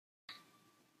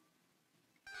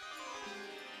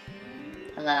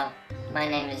Hello, my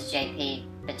name is JP,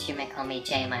 but you may call me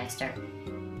JMeister.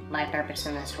 My purpose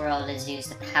in this world is to use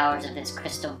the powers of this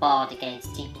crystal ball to gaze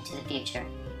deep into the future.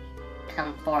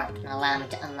 Come forth and allow me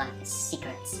to unlock the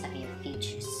secrets of your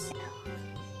future self.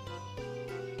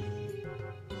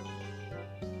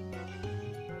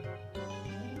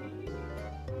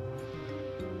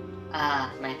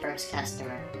 Ah, my first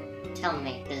customer. Tell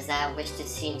me, does thou wish to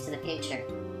see into the future?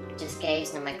 Just gaze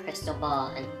into my crystal ball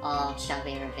and all shall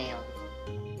be revealed.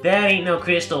 That ain't no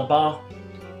crystal ball.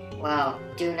 Well,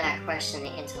 do not question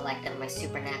the intellect of my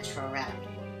supernatural relic.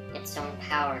 Its own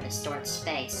power distorts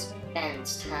space,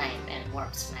 bends time, and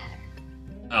warps matter.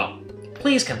 Oh,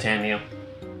 please continue.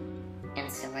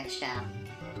 And so I shall.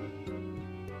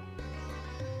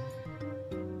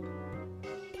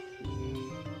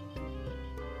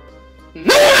 Oh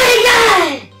my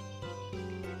God!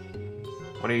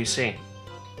 What do you see?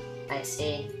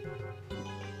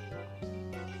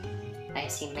 I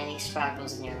see many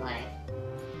sparkles in your life.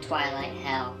 Twilight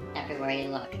hell, everywhere you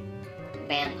look.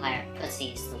 Vampire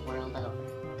pussies the world over.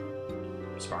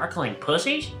 Sparkling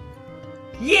pussies?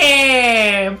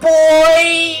 Yeah,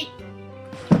 boy!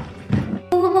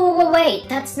 Wait,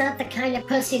 that's not the kind of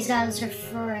pussies I was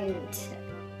referring to.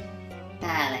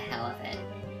 Ah, the hell of it.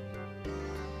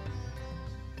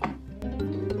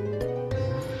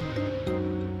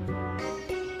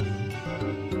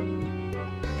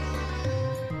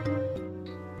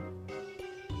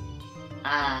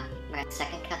 Ah, my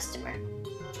second customer.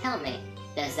 Tell me,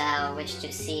 does thou wish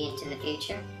to see into the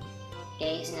future?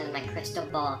 Gaze into my crystal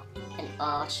ball, and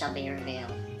all shall be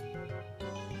revealed.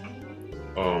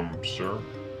 Sir?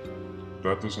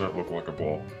 That does not look like a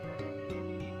ball.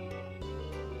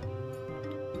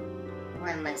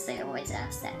 Why must they always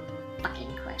ask that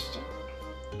fucking question?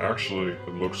 Actually,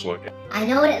 it looks like it. I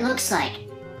know what it looks like.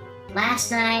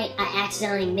 Last night, I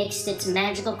accidentally mixed its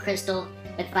magical crystal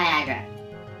with Viagra.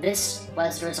 This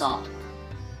was the result.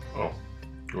 Oh,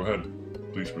 go ahead.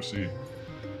 Please proceed.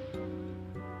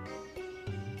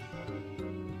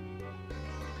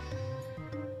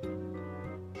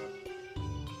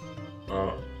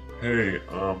 Hey,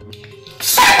 Shut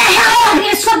the hell up! You're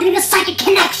disrupting the psychic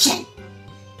connection!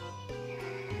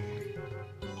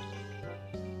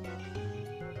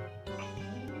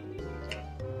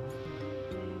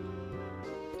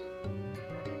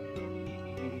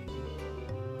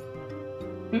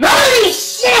 Holy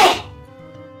shit!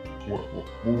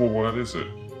 what is it?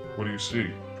 What do you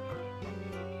see?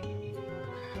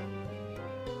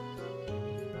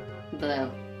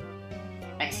 Blue.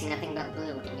 I see nothing but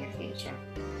blue in your future.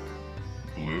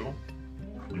 Blue?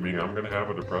 You mean I'm gonna have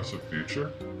a depressive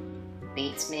future?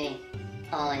 Beats me.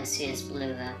 All I see is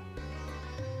blue, though.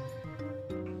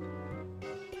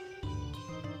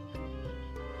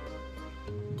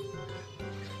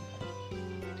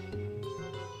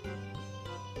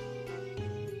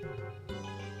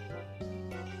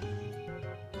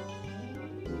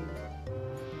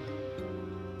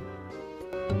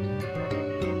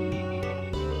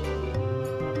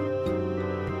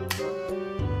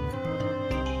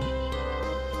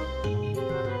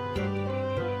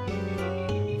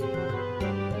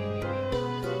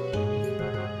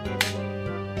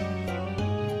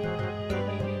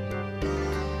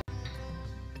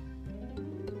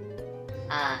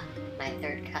 Ah, my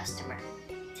third customer.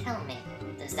 Tell me,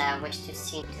 does thou wish to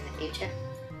see into the future?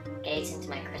 Gaze into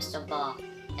my crystal ball,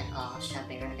 and all shall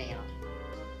be revealed.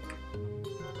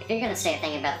 If you're gonna say a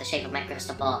thing about the shape of my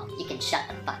crystal ball, you can shut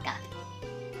the fuck up.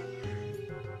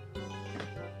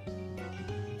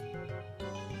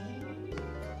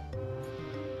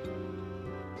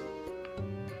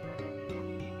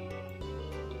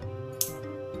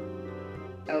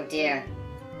 Oh dear.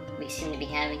 We seem to be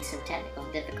having some technical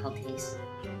difficulties.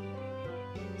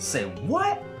 Say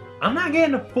what? I'm not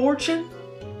getting a fortune?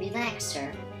 Relax,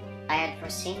 sir. I had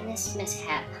foreseen this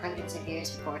mishap hundreds of years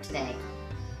before today.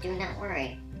 Do not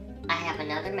worry. I have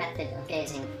another method of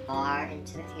gazing far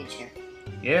into the future.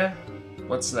 Yeah?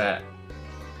 What's that?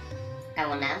 I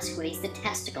will now squeeze the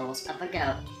testicles of a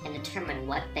goat and determine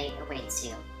what fate awaits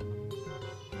you.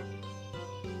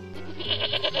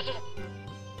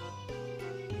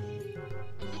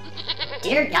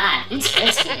 Dear God, he's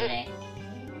frisky today.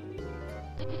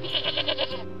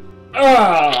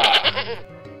 Ah!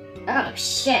 Oh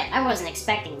shit, I wasn't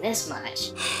expecting this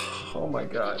much. Oh my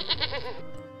God.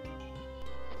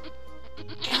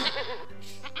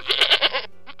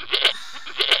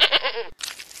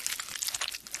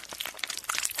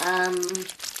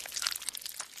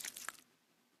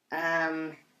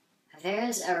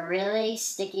 There's a really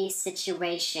sticky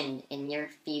situation in your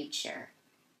future.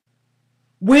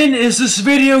 When is this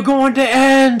video going to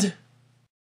end?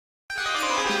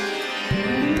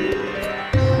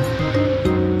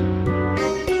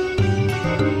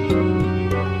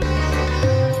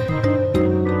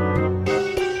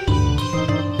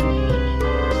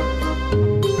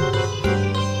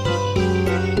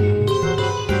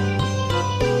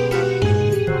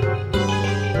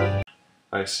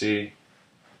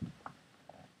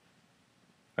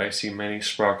 I see many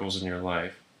sparkles in your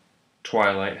life.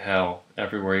 Twilight hell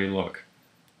everywhere you look.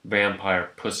 Vampire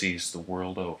pussies the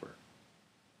world over.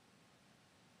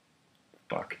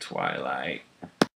 Fuck Twilight.